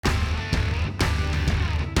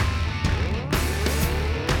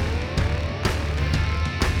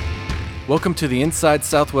Welcome to the Inside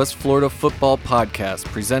Southwest Florida Football Podcast,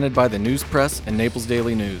 presented by the News Press and Naples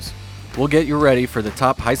Daily News. We'll get you ready for the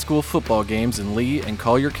top high school football games in Lee and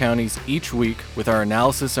Collier counties each week with our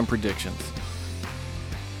analysis and predictions.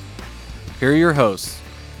 Here are your hosts.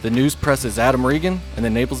 The News Press is Adam Regan, and the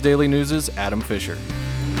Naples Daily News is Adam Fisher.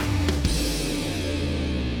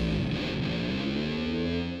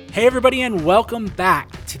 Hey everybody, and welcome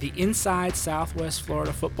back to the Inside Southwest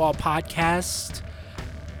Florida Football Podcast.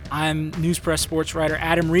 I'm News Press sports writer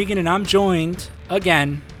Adam Regan, and I'm joined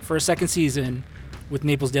again for a second season with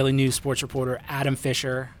Naples Daily News sports reporter Adam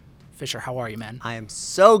Fisher. Fisher, how are you, man? I am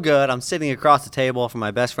so good. I'm sitting across the table from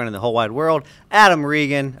my best friend in the whole wide world, Adam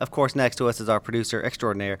Regan. Of course, next to us is our producer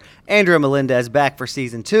extraordinaire, Andrea Melendez, back for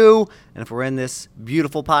season 2. And if we're in this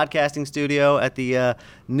beautiful podcasting studio at the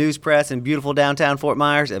News Press in beautiful downtown Fort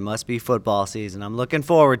Myers, it must be football season. I'm looking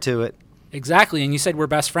forward to it. Exactly, and you said we're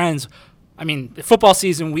best friends. I mean, football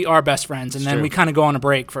season, we are best friends, and It's then true. we kind of go on a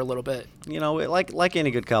break for a little bit. You know, like any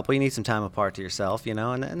good couple, you need some time apart to yourself, you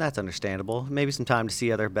know, and that's understandable. Maybe some time to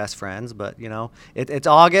see other best friends, but, you know, it's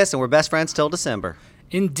August, and we're best friends till December.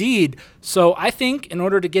 Indeed. So I think in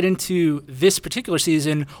order to get into this particular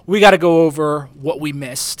season, we got to go over what we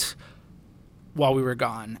missed while we were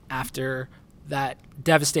gone after that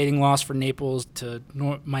devastating loss for Naples to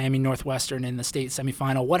Miami Northwestern in the state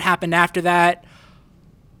semifinal. What happened after that?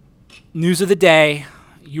 News of the day.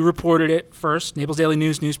 You reported it first. Naples Daily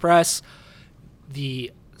News, News Press.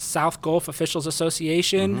 The South Gulf Officials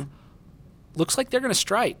Association looks like they're going to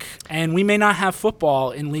strike, and we may not have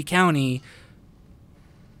football in Lee County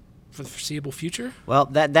for the foreseeable future. Well,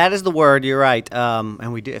 that is the word. You're right.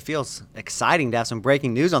 And it feels exciting to have some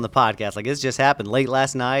breaking news on the podcast. Like, this just happened late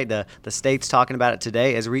last night. The state's talking about it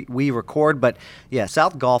today as we record. But, yeah,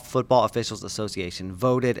 South Gulf Football Officials Association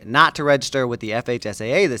voted not to register with the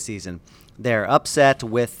FHSAA this season. They're upset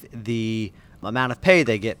with the amount of pay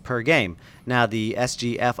they get per game. Now, the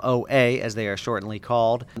SGFOA, as they are shortenly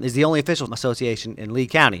called, is the only official association in Lee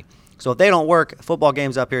County. So if they don't work, football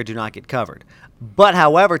games up here do not get covered. But,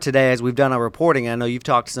 however, today, as we've done our reporting, I know you've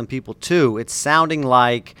talked to some people too, it's sounding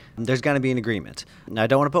like there's going to be an agreement. Now, I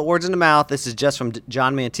don't want to put words in the mouth. This is just from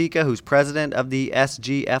John Mantica, who's president of the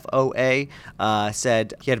SGFOA,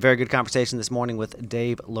 said he had a very good conversation this morning with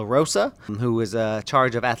Dave LaRosa, who is in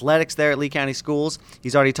charge of athletics there at Lee County Schools.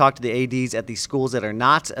 He's already talked to the ADs at the schools that are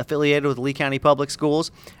not affiliated with Lee County Public Schools,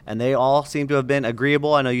 and they all seem to have been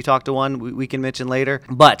agreeable. I know you talked to one we can mention later,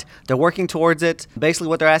 but they're working towards it. Basically,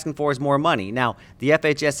 what they're asking for is more money. Now, the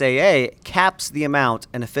FHSAA caps the amount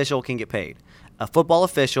an official can get paid. A football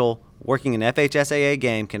official working an FHSAA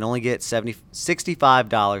game can only get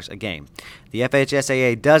 $65 a game. The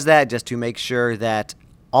FHSAA does that just to make sure that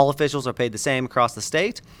all officials are paid the same across the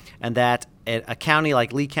state, and that a county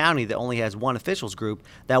like Lee County that only has one officials group,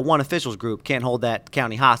 that one officials group can't hold that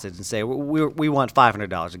county hostage and say, we want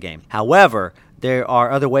 $500 a game. However, there are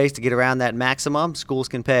other ways to get around that maximum. Schools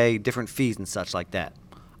can pay different fees and such like that.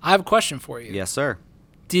 I have a question for you. Yes, sir.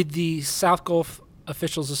 Did the South Gulf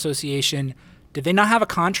Officials Association, did they not have a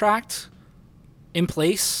contract in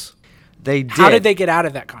place? They did. How did they get out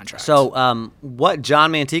of that contract? So what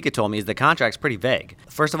John Mantica told me is the contract's pretty vague.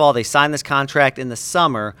 First of all, they signed this contract in the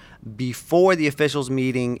summer before the officials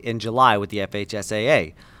meeting in July with the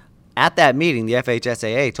FHSAA. At that meeting, the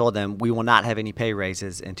FHSAA told them we will not have any pay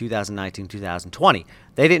raises in 2019-2020.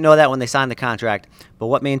 They didn't know that when they signed the contract, but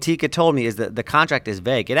what Mantica told me is that the contract is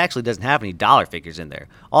vague. It actually doesn't have any dollar figures in there.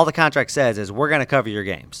 All the contract says is we're going to cover your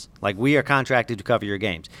games. Like, we are contracted to cover your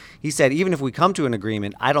games. He said even if we come to an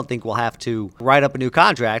agreement, I don't think we'll have to write up a new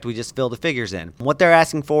contract. We just fill the figures in. What they're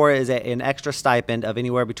asking for is an extra stipend of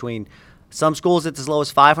anywhere between some schools it's as low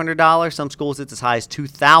as $500, some schools it's as high as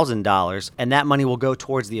 $2,000, and that money will go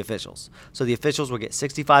towards the officials. So the officials will get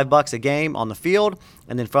 $65 a game on the field,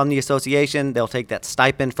 and then from the association, they'll take that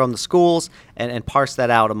stipend from the schools and parse that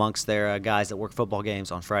out amongst their guys that work football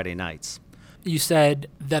games on Friday nights. You said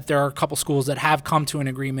that there are a couple schools that have come to an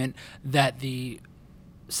agreement that the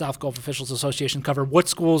South Gulf Officials Association cover. What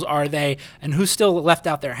schools are they, and who's still left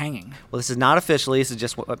out there hanging? Well, this is not officially. This is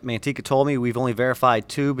just what Mantica told me. We've only verified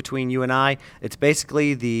 2 between you and I. It's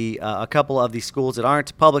basically a couple of these schools that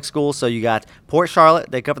aren't public schools. So you got Port Charlotte.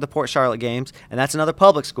 They cover the Port Charlotte games, and that's another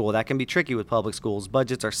public school. That can be tricky with public schools.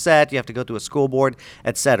 Budgets are set. You have to go through a school board,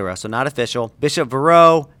 etc. So not official. Bishop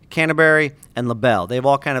Verot, Canterbury, and LaBelle. They've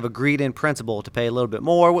all kind of agreed in principle to pay a little bit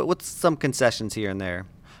more with some concessions here and there.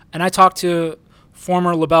 And I talked to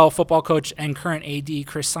former LaBelle football coach and current AD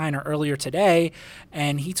Chris Seiner earlier today,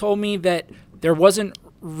 and he told me that there wasn't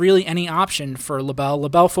really any option for LaBelle.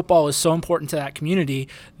 LaBelle football is so important to that community.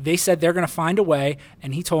 They said they're going to find a way,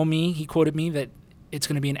 and he quoted me that it's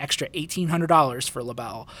going to be an extra $1,800 for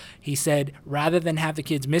LaBelle. He said rather than have the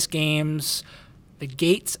kids miss games, the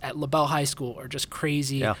gates at LaBelle High School are just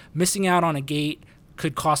crazy. Yeah. Missing out on a gate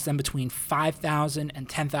could cost them between $5,000 and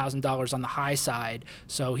 $10,000 on the high side.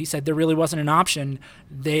 So he said there really wasn't an option.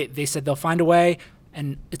 They said they'll find a way.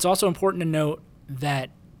 And it's also important to note that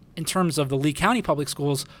in terms of the Lee County Public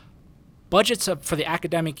Schools, budgets for the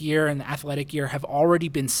academic year and the athletic year have already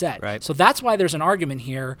been set. Right. So that's why there's an argument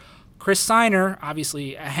here. Chris Seiner,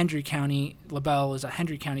 obviously a Hendry County, LaBelle is a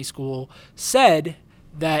Hendry County school, said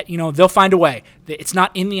that, they'll find a way. It's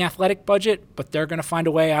not in the athletic budget, but they're going to find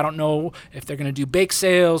a way. I don't know if they're going to do bake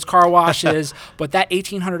sales, car washes, but that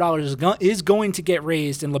 $1,800 is going to get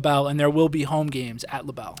raised in LaBelle, and there will be home games at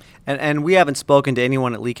LaBelle. And we haven't spoken to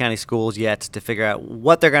anyone at Lee County Schools yet to figure out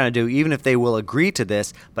what they're going to do, even if they will agree to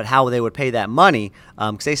this, but how they would pay that money,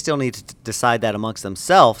 because they still need to decide that amongst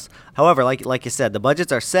themselves. However, like you said, the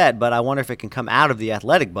budgets are set, but I wonder if it can come out of the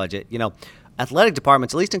athletic budget. Athletic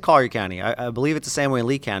departments, at least in Collier County, I believe it's the same way in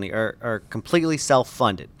Lee County, are completely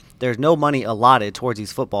self-funded. There's no money allotted towards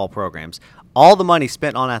these football programs. All the money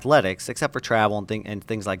spent on athletics, except for travel and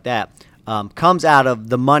things like that, comes out of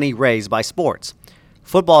the money raised by sports.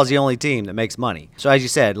 Football is the only team that makes money. So as you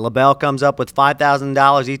said, LaBelle comes up with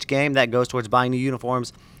 $5,000 each game. That goes towards buying new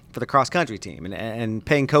uniforms for the cross-country team and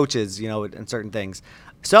paying coaches, and certain things.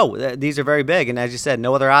 So these are very big. And as you said,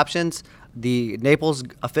 no other options. The Naples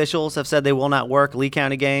officials have said they will not work Lee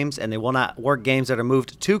County games, and they will not work games that are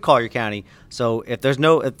moved to Collier County. So if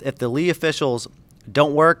the Lee officials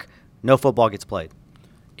don't work, no football gets played.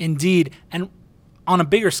 Indeed. And on a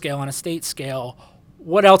bigger scale, on a state scale,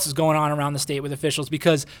 what else is going on around the state with officials?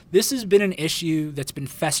 Because this has been an issue that's been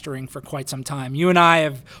festering for quite some time. You and I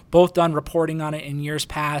have both done reporting on it in years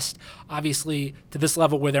past. Obviously, to this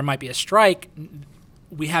level where there might be a strike,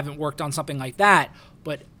 we haven't worked on something like that.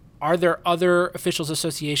 But are there other officials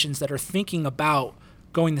associations that are thinking about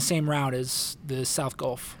going the same route as the South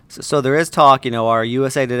Gulf? So there is talk, our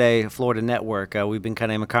USA Today Florida Network, we've been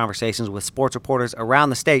kind of in conversations with sports reporters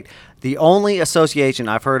around the state. The only association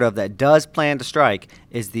I've heard of that does plan to strike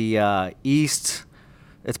is the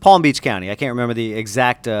it's Palm Beach County. I can't remember the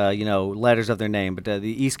exact, letters of their name, but the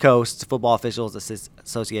East Coast Football Officials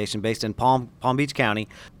Association based in Palm Beach County.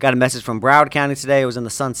 Got a message from Broward County today. It was in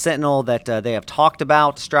the Sun Sentinel that they have talked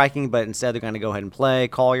about striking, but instead they're going to go ahead and play.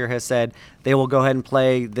 Collier has said they will go ahead and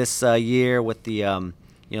play this year with the,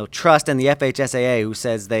 trust in the FHSAA, who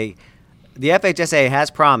says the FHSAA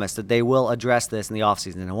has promised that they will address this in the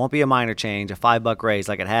offseason. It won't be a minor change, a $5 raise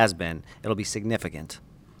like it has been. It'll be significant.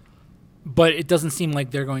 But it doesn't seem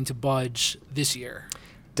like they're going to budge this year.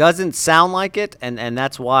 Doesn't sound like it, and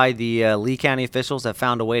that's why the Lee County officials have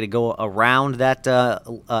found a way to go around that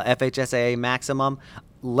FHSAA maximum.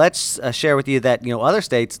 Let's share with you that other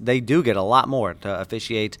states, they do get a lot more to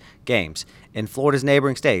officiate games. In Florida's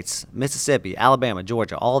neighboring states, Mississippi, Alabama,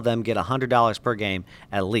 Georgia, all of them get $100 per game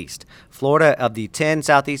at least. Florida, of the 10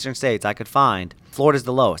 southeastern states I could find, Florida's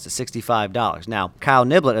the lowest at $65. Now, Kyle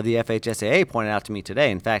Niblett of the FHSAA pointed out to me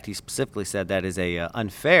today, in fact, he specifically said that is a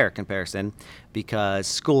unfair comparison because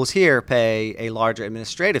schools here pay a larger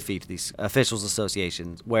administrative fee to these officials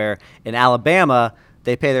associations, where in Alabama,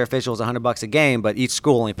 they pay their officials $100 a game, but each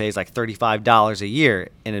school only pays like $35 a year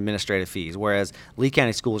in administrative fees, whereas Lee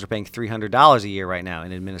County schools are paying $300 a year right now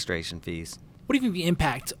in administration fees. What do you think the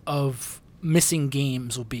impact of missing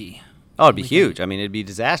games will be? Oh, it'd be huge. I mean, it'd be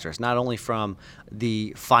disastrous, not only from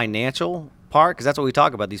the financial part, because that's what we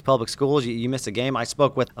talk about, these public schools. You miss a game. I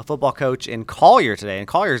spoke with a football coach in Collier today, and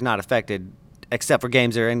Collier's not affected except for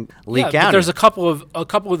games that are in Lee County. But there's a couple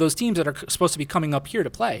of those teams that are supposed to be coming up here to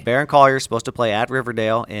play. Barron Collier is supposed to play at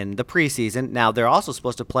Riverdale in the preseason. Now, they're also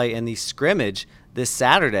supposed to play in the scrimmage this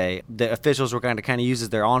Saturday. The officials were going to kind of use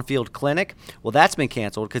as their on-field clinic. Well, that's been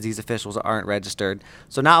canceled because these officials aren't registered.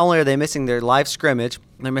 So not only are they missing their live scrimmage,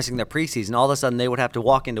 they're missing their preseason. All of a sudden, they would have to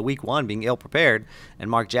walk into week one being ill-prepared. And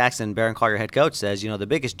Mark Jackson, Barron Collier head coach, says, the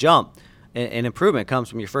biggest jump and improvement comes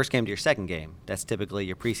from your first game to your second game. That's typically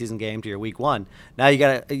your preseason game to your week one. Now you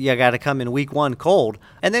gotta come in week one cold,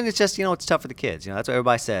 and then it's just it's tough for the kids. That's what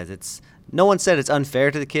everybody says. No one said it's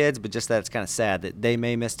unfair to the kids, but just that it's kind of sad that they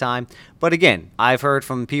may miss time. But again, I've heard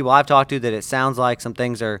from people I've talked to that it sounds like some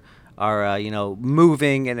things are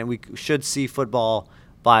moving, and we should see football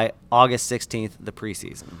by August 16th, the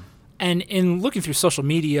preseason. And in looking through social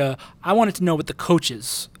media, I wanted to know what the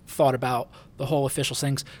coaches thought about the whole official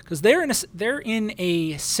things, because they're in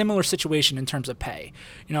a similar situation in terms of pay.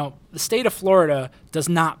 The state of Florida does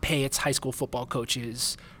not pay its high school football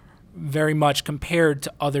coaches very much compared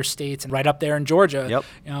to other states, and right up there in Georgia.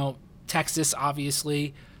 Yep. Texas,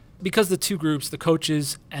 obviously, because the two groups, the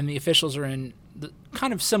coaches and the officials, are in the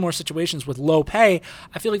kind of similar situations with low pay,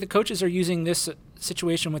 I feel like the coaches are using this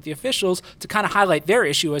situation with the officials to kind of highlight their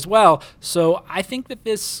issue as well. So I think that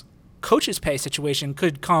this coaches pay situation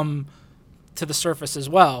could come to the surface as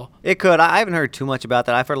well. It could. I haven't heard too much about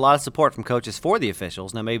that. I've heard a lot of support from coaches for the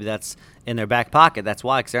officials. Now, maybe that's in their back pocket. That's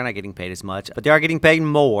why, because they're not getting paid as much. But they are getting paid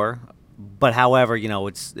more. But, however,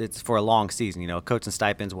 it's for a long season. Coaching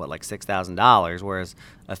stipends, like $6,000, whereas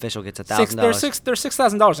official gets $1,000. There's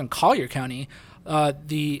 $6,000 in Collier County.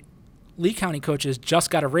 The Lee County coaches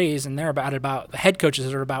just got a raise, and they're about the head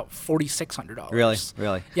coaches are about $4,600.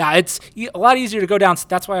 Really? Yeah, it's a lot easier to go down.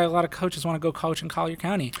 That's why a lot of coaches want to go coach in Collier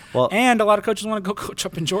County, and a lot of coaches want to go coach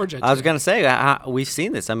up in Georgia. I was going to say, we've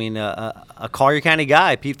seen this. I mean, a Collier County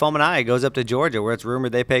guy, Pete Fomenai, goes up to Georgia, where it's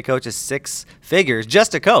rumored they pay coaches six figures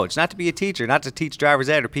just to coach, not to be a teacher, not to teach driver's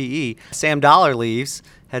ed or PE. Sam Dollar leaves,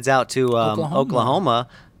 heads out to Oklahoma.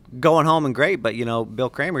 Going home and great, but Bill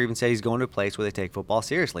Kramer even said he's going to a place where they take football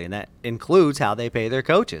seriously, and that includes how they pay their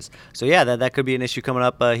coaches. So yeah, that could be an issue coming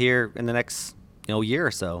up here in the next year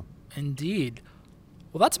or so. Indeed.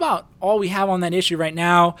 Well, that's about all we have on that issue right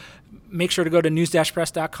now. Make sure to go to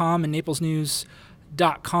news-press.com and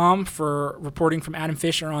naplesnews.com for reporting from Adam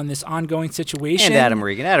Fisher on this ongoing situation. And Adam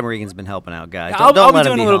Regan. Adam Regan's been helping out, guys. I'll be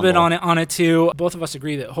doing a little bit on it too. Both of us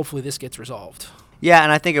agree that hopefully this gets resolved. Yeah,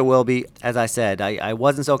 and I think it will be. As I said, I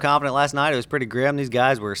wasn't so confident last night. It was pretty grim. These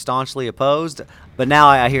guys were staunchly opposed. But now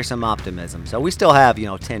I hear some optimism. So we still have,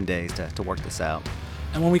 10 days to work this out.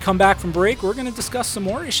 And when we come back from break, we're going to discuss some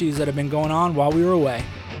more issues that have been going on while we were away.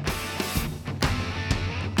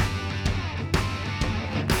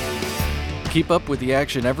 Keep up with the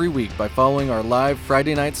action every week by following our live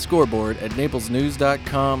Friday night scoreboard at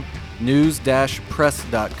naplesnews.com,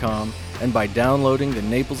 news-press.com, and by downloading the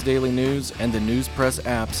Naples Daily News and the News Press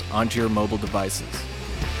apps onto your mobile devices.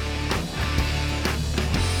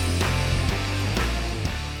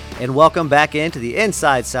 And welcome back into the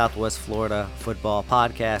Inside Southwest Florida Football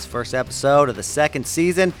Podcast, first episode of the second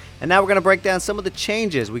season. And now we're going to break down some of the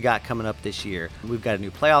changes we got coming up this year. We've got a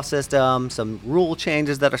new playoff system, some rule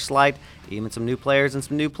changes that are slight, even some new players and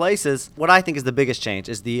some new places. What I think is the biggest change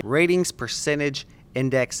is the ratings percentage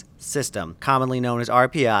index system, commonly known as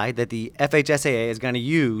RPI, that the FHSAA is going to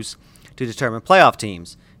use to determine playoff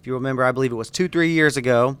teams. If you remember, I believe it was 2-3 years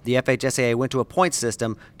ago, the FHSAA went to a point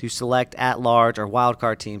system to select at-large or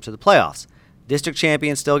wildcard teams to the playoffs. District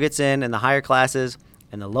champion still gets in the higher classes.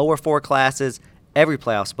 In the lower four classes, every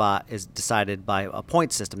playoff spot is decided by a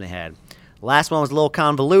point system they had. Last one was a little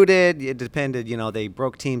convoluted. It depended, they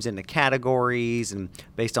broke teams into categories and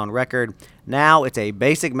based on record. Now it's a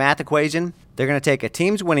basic math equation. They're going to take a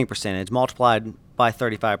team's winning percentage multiplied by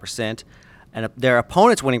 35%, and their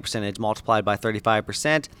opponent's winning percentage multiplied by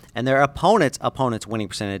 35%, and their opponent's winning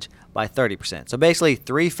percentage by 30%. So basically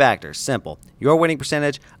 3 factors, simple. Your winning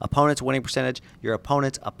percentage, opponent's winning percentage, your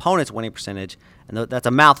opponent's winning percentage. And that's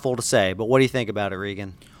a mouthful to say, but what do you think about it,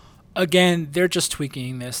 Regan? Again, they're just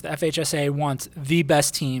tweaking this. The FHSA wants the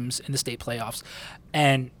best teams in the state playoffs,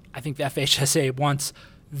 and I think the FHSA wants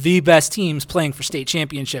the best teams playing for state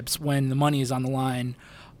championships when the money is on the line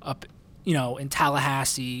up, in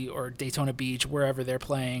Tallahassee or Daytona Beach, wherever they're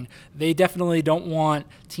playing. They definitely don't want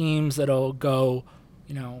teams that'll go,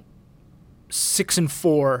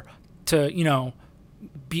 6-4 to,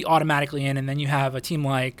 be automatically in, and then you have a team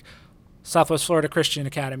like Southwest Florida Christian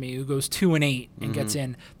Academy who goes 2-8 and gets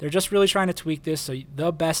in. They're just really trying to tweak this so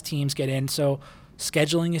the best teams get in. So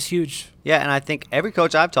scheduling is huge. Yeah, and I think every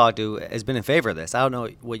coach I've talked to has been in favor of this. I don't know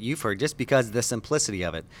what you've heard, just because of the simplicity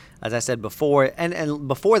of it. As I said before, and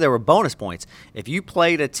before there were bonus points. If you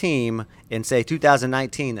played a team in, say,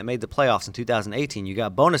 2019 that made the playoffs in 2018, you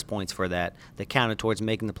got bonus points for that counted towards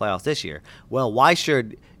making the playoffs this year. Well, why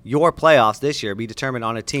should your playoffs this year be determined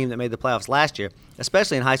on a team that made the playoffs last year,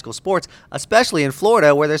 especially in high school sports, especially in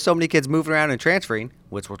Florida where there's so many kids moving around and transferring,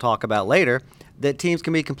 which we'll talk about later, that teams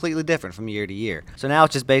can be completely different from year to year. So now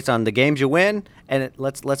it's just based on the games you win, and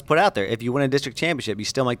let's put out there, if you win a district championship, you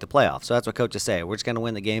still make the playoffs. So that's what coaches say. We're just going to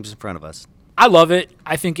win the games in front of us. I love it.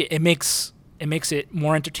 I think it makes it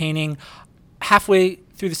more entertaining. Halfway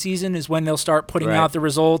through the season is when they'll start putting out the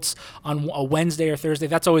results on a Wednesday or Thursday.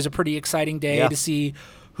 That's always a pretty exciting day to see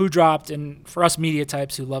who dropped. And for us media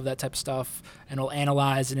types who love that type of stuff and will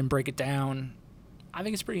analyze it and break it down, I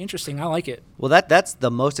think it's pretty interesting. I like it. Well, that's the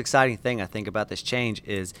most exciting thing I think about this change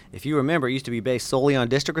is if you remember, it used to be based solely on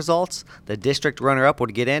district results. The district runner-up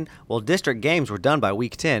would get in. Well, district games were done by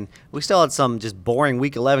Week 10. We still had some just boring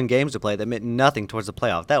Week 11 games to play that meant nothing towards the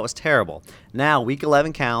playoff. That was terrible. Now, Week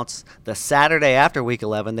 11 counts. The Saturday after Week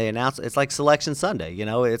 11, they announce it's like Selection Sunday.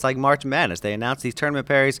 It's like March Madness. They announce these tournament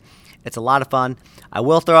pairings. It's a lot of fun. I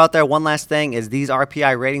will throw out there one last thing is these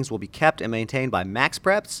RPI ratings will be kept and maintained by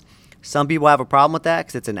MaxPreps. Some people have a problem with that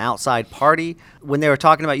because it's an outside party. When they were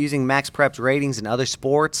talking about using MaxPreps ratings in other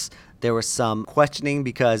sports, there was some questioning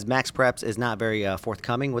because MaxPreps is not very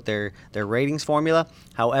forthcoming with their ratings formula.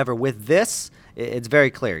 However, with this, it's very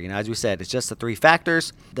clear. As we said, it's just the 3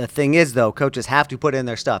 factors. The thing is, though, coaches have to put in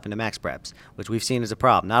their stuff into MaxPreps, which we've seen as a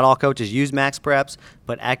problem. Not all coaches use MaxPreps,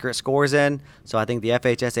 put accurate scores in. So I think the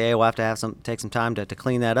FHSAA will have to take some time to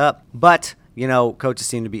clean that up. But, coaches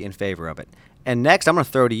seem to be in favor of it. And next, I'm going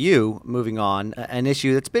to throw to you, moving on, an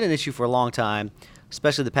issue that's been an issue for a long time,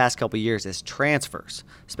 especially the past couple of years, is transfers,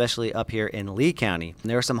 especially up here in Lee County. And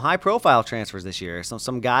there were some high-profile transfers this year.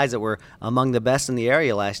 Some guys that were among the best in the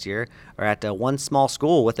area last year are at one small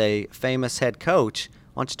school with a famous head coach.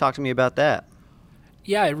 Why don't you talk to me about that?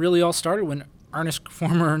 Yeah, it really all started when Ernest,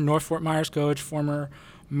 former North Fort Myers coach, former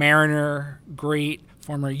Mariner, great,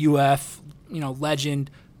 former UF,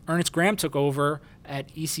 legend, Ernest Graham took over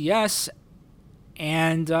at ECS.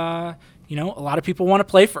 And, a lot of people want to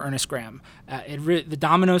play for Ernest Graham. The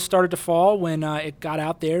dominoes started to fall when it got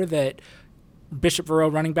out there that Bishop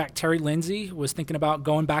Verot running back Terry Lindsay was thinking about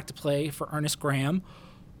going back to play for Ernest Graham,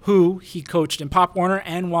 who he coached in Pop Warner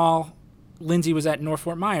and while Lindsay was at North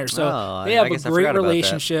Fort Myers. So they have a great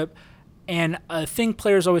relationship. And a thing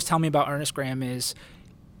players always tell me about Ernest Graham is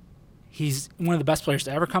he's one of the best players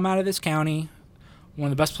to ever come out of this county, one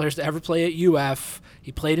of the best players to ever play at UF.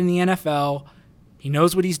 He played in the NFL. He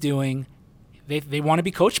knows what he's doing. They want to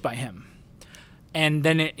be coached by him. And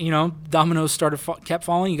then, dominoes kept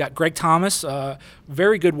falling. You got Greg Thomas,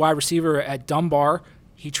 very good wide receiver at Dunbar.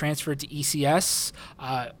 He transferred to ECS.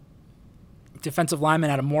 Defensive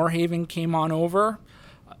lineman out of Moorhaven came on over.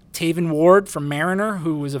 Taven Ward from Mariner,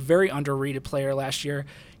 who was a very underrated player last year.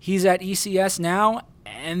 He's at ECS now.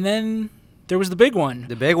 And then there was the big one.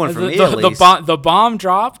 The big one for me, at least. The bomb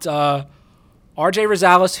dropped. R.J.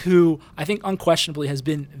 Rosales, who I think unquestionably has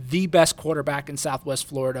been the best quarterback in Southwest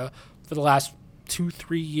Florida for the last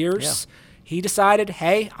 2-3 years, he decided,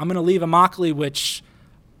 hey, I'm going to leave Immokalee,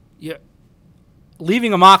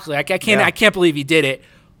 leaving Immokalee, I can't believe he did it,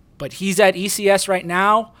 but he's at ECS right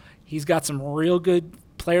now. He's got some real good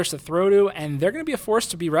players to throw to, and they're going to be a force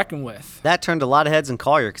to be reckoned with. That turned a lot of heads in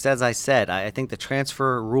Collier because, as I said, I think the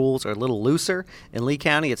transfer rules are a little looser in Lee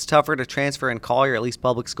County. It's tougher to transfer in Collier, at least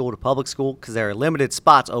public school to public school, because there are limited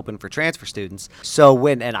spots open for transfer students. So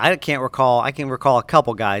I can recall a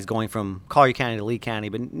couple guys going from Collier County to Lee County,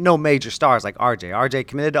 but no major stars like RJ. RJ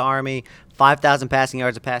committed to Army, 5,000 passing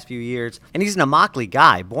yards the past few years, and he's an Immokalee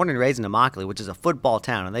guy, born and raised in Immokalee, which is a football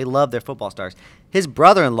town, and they love their football stars. His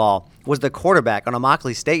brother-in-law was the quarterback on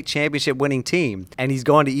Immokalee State championship winning team, and he's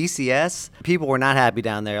going to ECS. People were not happy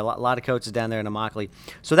down there. A lot of coaches down there in Immokalee.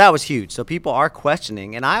 So that was huge. So people are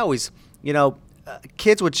questioning, and I always,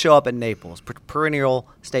 kids would show up at Naples, perennial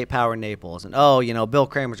state power in Naples, and, Bill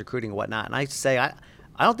Kramer's recruiting and whatnot. And I say, I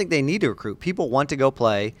don't think they need to recruit. People want to go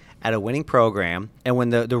play at a winning program, and when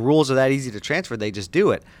the rules are that easy to transfer, they just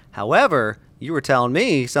do it. However, you were telling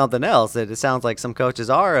me something else, that it sounds like some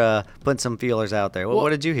coaches are putting some feelers out there.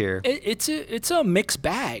 What did you hear? It's a mixed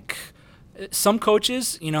bag. Some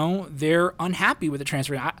coaches, they're unhappy with the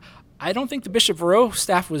transfer. I don't think the Bishop Verot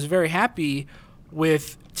staff was very happy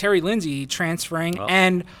with Terry Lindsay transferring,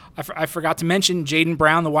 and I forgot to mention Jaden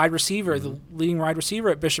Brown, the wide receiver, the leading wide receiver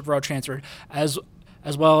at Bishop Verot, transferred, as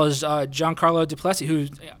well as Giancarlo Duplessis,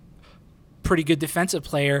 who's pretty good defensive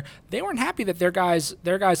player. They weren't happy that their guys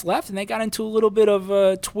left, and they got into a little bit of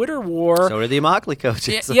a Twitter war. So did the Immokalee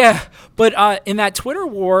coaches. Yeah. But in that Twitter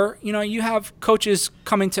war, you have coaches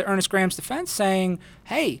coming to Ernest Graham's defense saying,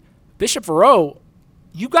 "Hey, Bishop Verot,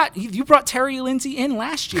 you brought Terry Lindsay in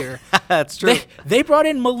last year. That's true. They brought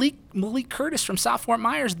in Malik Curtis from South Fort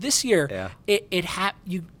Myers this year. Yeah.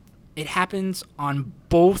 It happens on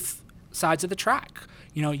both sides of the track.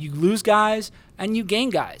 You lose guys and you gain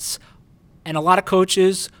guys." And a lot of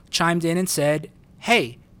coaches chimed in and said,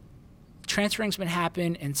 hey, transferring's been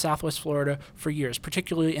happening in Southwest Florida for years,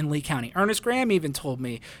 particularly in Lee County. Ernest Graham even told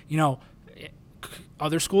me,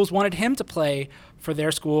 other schools wanted him to play for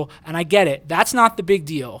their school, and I get it. That's not the big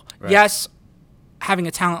deal. Right. Yes, having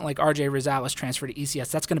a talent like R.J. Rosales transfer to ECS,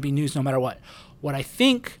 that's going to be news no matter what. What I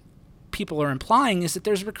think people are implying is that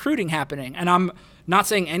there's recruiting happening, and I'm not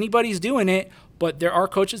saying anybody's doing it, But there are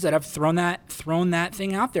coaches that have thrown that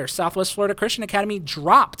thing out there. Southwest Florida Christian Academy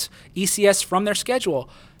dropped ECS from their schedule.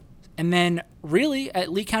 And then really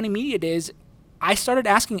at Lee County Media Days, I started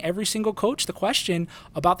asking every single coach the question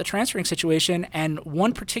about the transferring situation. And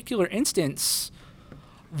one particular instance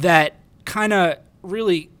that kind of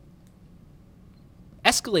really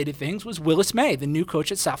escalated things was Willis May, the new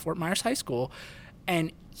coach at South Fort Myers High School.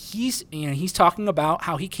 And he's talking about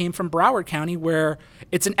how he came from Broward County, where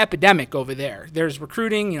it's an epidemic over there. There's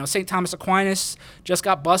recruiting. St. Thomas Aquinas just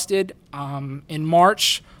got busted in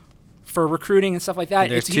March for recruiting and stuff like that.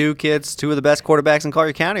 And there's two of the best quarterbacks in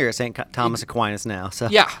Collier County are at St. Thomas Aquinas now. So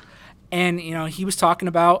yeah, and he was talking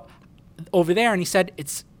about over there, and he said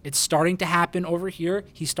it's starting to happen over here.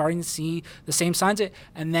 He's starting to see the same signs.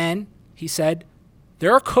 And then he said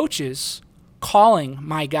there are coaches calling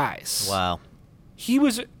my guys. Wow. He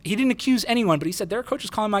didn't accuse anyone, but he said there are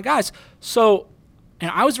coaches calling my guys. So,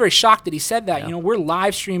 and I was very shocked that he said that. Yeah. We're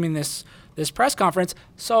live streaming this press conference.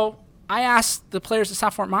 So I asked the players at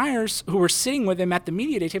South Fort Myers who were sitting with him at the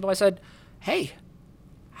media day table, I said, hey,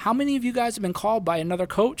 how many of you guys have been called by another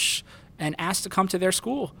coach and asked to come to their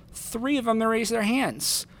school? 3 of them raised their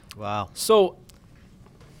hands. Wow. So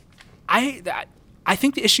I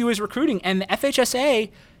think the issue is recruiting, and the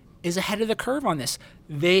FHSA is ahead of the curve on this.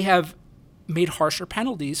 They have made harsher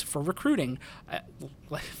penalties for recruiting.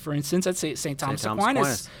 For instance, at St. Thomas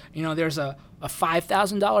Aquinas, there's a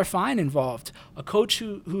 $5,000 fine involved. A coach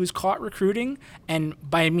who is caught recruiting, and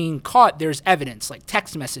by I mean caught, there's evidence like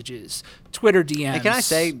text messages, Twitter DMs. And can I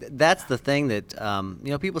say that's the thing that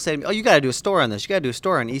people say to me, oh, you got to do a story on this. You got to do a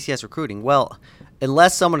story on ECS recruiting. Well,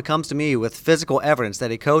 unless someone comes to me with physical evidence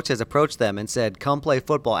that a coach has approached them and said, come play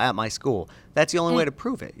football at my school, that's the only way to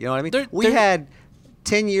prove it. You know what I mean? We had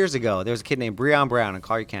 10 years ago, there was a kid named Breon Brown in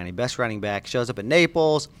Collier County, best running back, shows up at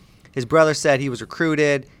Naples. His brother said he was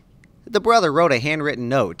recruited. The brother wrote a handwritten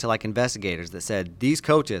note to investigators that said, these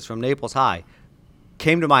coaches from Naples High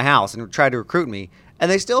came to my house and tried to recruit me, and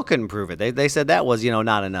they still couldn't prove it. They said that was,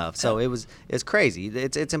 not enough. So it's crazy.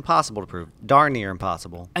 It's impossible to prove. Darn near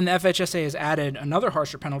impossible. And the FHSA has added another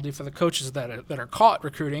harsher penalty for the coaches that are caught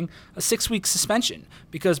recruiting, a 6-week suspension.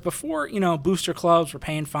 Because before, booster clubs were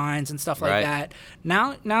paying fines and stuff like that.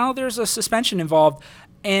 Now there's a suspension involved.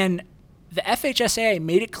 And the FHSA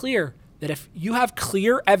made it clear that if you have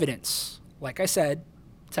clear evidence, like I said,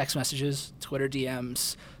 text messages, Twitter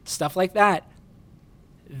DMs, stuff like that,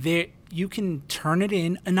 you can turn it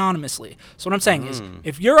in anonymously. So what I'm saying is,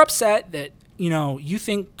 if you're upset that you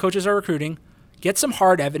think coaches are recruiting, get some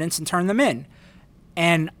hard evidence and turn them in.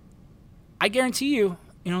 And I guarantee you,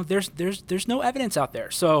 there's no evidence out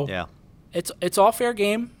there. So yeah, it's all fair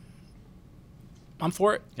game. I'm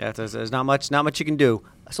for it. Yeah, there's not much you can do.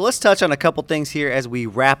 So let's touch on a couple things here as we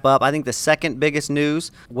wrap up. I think the second biggest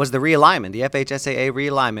news was the realignment, the FHSAA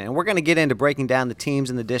realignment. And we're going to get into breaking down the teams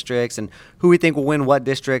and the districts and who we think will win what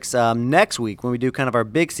districts next week when we do kind of our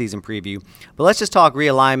big season preview. But let's just talk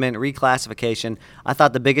realignment, reclassification. I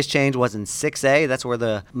thought the biggest change was in 6A. That's where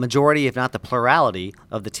the majority, if not the plurality,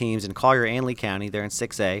 of the teams in Collier and Lee County, they're in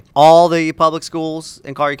 6A. All the public schools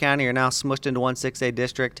in Collier County are now smushed into one 6A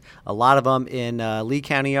district. A lot of them in Lee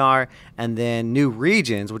County are. And then new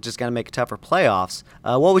regions, which is going to make it tougher playoffs.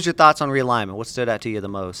 What was your thoughts on realignment? What stood out to you the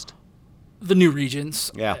most? The new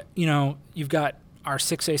regions. Yeah. You've got our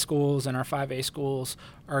 6A schools and our 5A schools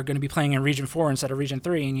are going to be playing in Region 4 instead of Region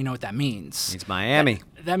 3, and you know what that means. It means Miami.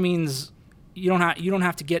 That means you don't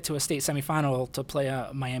have to get to a state semifinal to play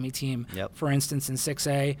a Miami team. Yep. For instance, in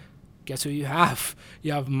 6A, guess who you have?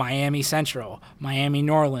 You have Miami Central, Miami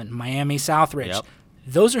Norland, Miami Southridge. Yep.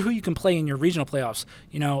 Those are who you can play in your regional playoffs.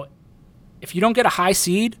 If you don't get a high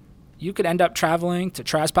seed, you could end up traveling to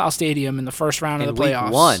Traz-Powell Stadium in the first round of the playoffs.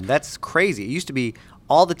 Week 1, that's crazy. It used to be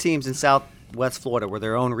all the teams in Southwest Florida were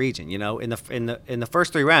their own region. In the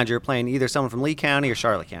first 3 rounds, you were playing either someone from Lee County or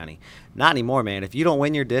Charlotte County. Not anymore, man. If you don't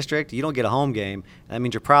win your district, you don't get a home game. That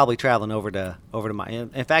means you're probably traveling over to Miami.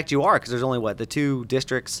 In fact, you are, because there's only the 2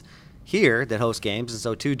 districts here that host games, and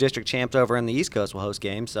so 2 district champs over on the East Coast will host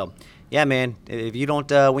games. So, yeah, man, if you don't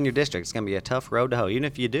win your district, it's going to be a tough road to hoe, even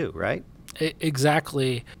if you do, right?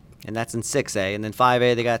 Exactly. And that's in 6A. And then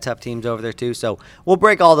 5A, they got tough teams over there too. So we'll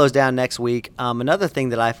break all those down next week. Another thing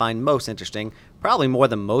that I find most interesting, probably more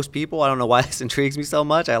than most people, I don't know why this intrigues me so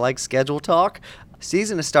much. I like schedule talk.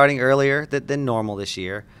 Season is starting earlier than normal this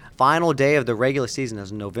year. Final day of the regular season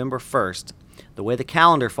is November 1st. The way the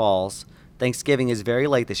calendar falls, Thanksgiving is very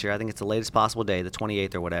late this year. I think it's the latest possible day, the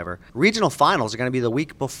 28th or whatever. Regional finals are going to be the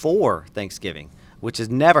week before Thanksgiving, which has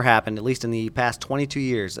never happened, at least in the past 22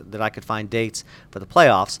 years that I could find dates for the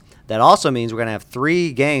playoffs. That also means we're going to have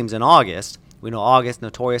 3 games in August, We know August,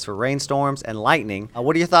 notorious for rainstorms and lightning.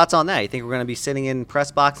 What are your thoughts on that? You think we're going to be sitting in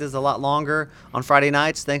press boxes a lot longer on Friday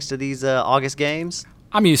nights thanks to these August games?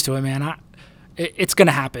 I'm used to it, man. It's going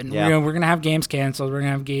to happen. Yeah. We're going to have games canceled. We're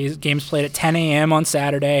going to have games played at 10 a.m. on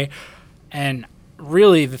Saturday. And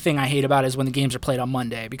really the thing I hate about it is when the games are played on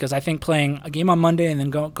Monday, because I think playing a game on Monday and then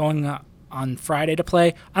going on Friday to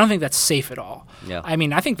play, I don't think that's safe at all. Yeah. I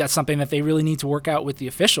mean, I think that's something that they really need to work out with the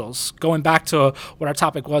officials. Going back to what our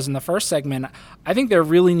topic was in the first segment, I think there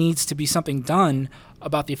really needs to be something done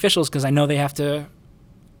about the officials, because I know they have to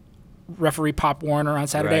referee Pop Warner on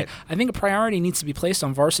Saturday. Right. I think a priority needs to be placed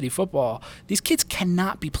on varsity football. These kids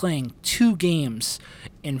cannot be playing 2 games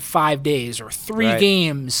in 5 days or 3 Right.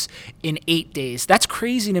 games in 8 days. That's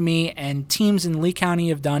crazy to me, and teams in Lee County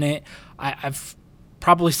have done it. I've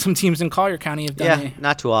probably some teams in Collier County have done it.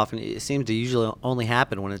 Not too often. It seems to usually only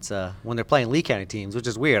happen when it's when they're playing Lee County teams, which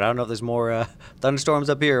is weird. I don't know if there's more thunderstorms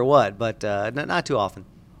up here or what, but not too often.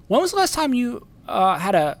 When was the last time you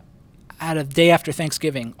had a day after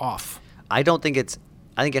Thanksgiving off? I think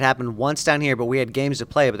it happened once down here, but we had games to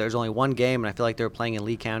play, but there was only one game, and I feel like they were playing in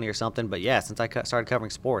Lee County or something. But yeah, since I started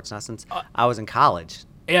covering sports, not since I was in college.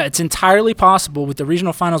 Yeah, it's entirely possible with the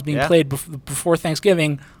regional finals being played before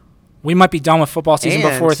Thanksgiving. We might be done with football season And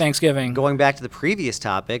before Thanksgiving. Going back to the previous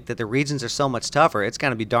topic, that the regions are so much tougher, it's going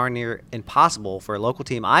to be darn near impossible for a local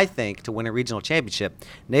team, I think, to win a regional championship.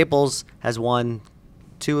 Naples has won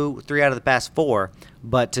 3 out of the past 4,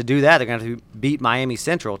 but to do that, they're going to have to beat Miami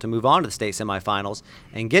Central to move on to the state semifinals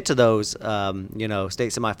and get to those, state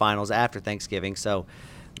semifinals after Thanksgiving. So,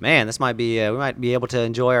 man, this might be we might be able to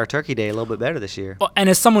enjoy our Turkey Day a little bit better this year. Well, and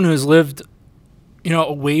as someone who's lived,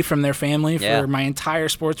 away from their family for Yeah. my entire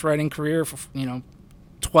sports writing career for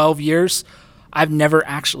 12 years, I've never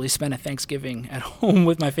actually spent a Thanksgiving at home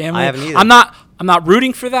with my family. I haven't either. I'm not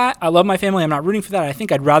rooting for that. I love my family. I'm not rooting for that. I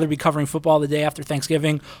think I'd rather be covering football the day after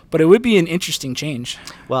Thanksgiving, but it would be an interesting change.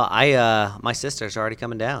 Well, my sister's already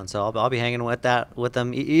coming down, so I'll be hanging with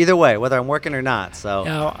them either way, whether I'm working or not.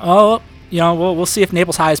 So. We'll see if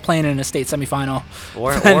Naples High is playing in a state semifinal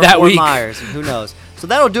or that week. Myers. Who knows? So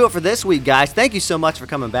that'll do it for this week, guys. Thank you so much for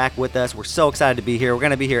coming back with us. We're so excited to be here. We're going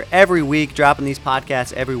to be here every week, dropping these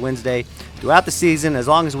podcasts every Wednesday throughout the season, as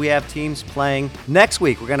long as we have teams playing. Next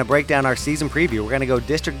week, we're going to break down our season preview. We're going to go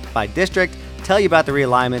district by district, tell you about the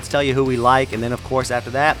realignments, tell you who we like, and then, of course, after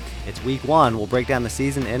that, it's week 1. We'll break down the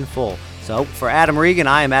season in full. So for Adam Regan,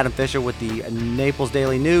 I am Adam Fisher with the Naples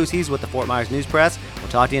Daily News. He's with the Fort Myers News Press. We'll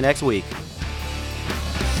talk to you next week.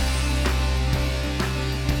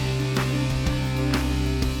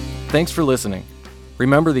 Thanks for listening.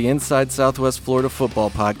 Remember, the Inside Southwest Florida Football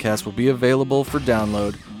podcast will be available for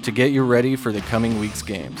download to get you ready for the coming week's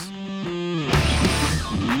games.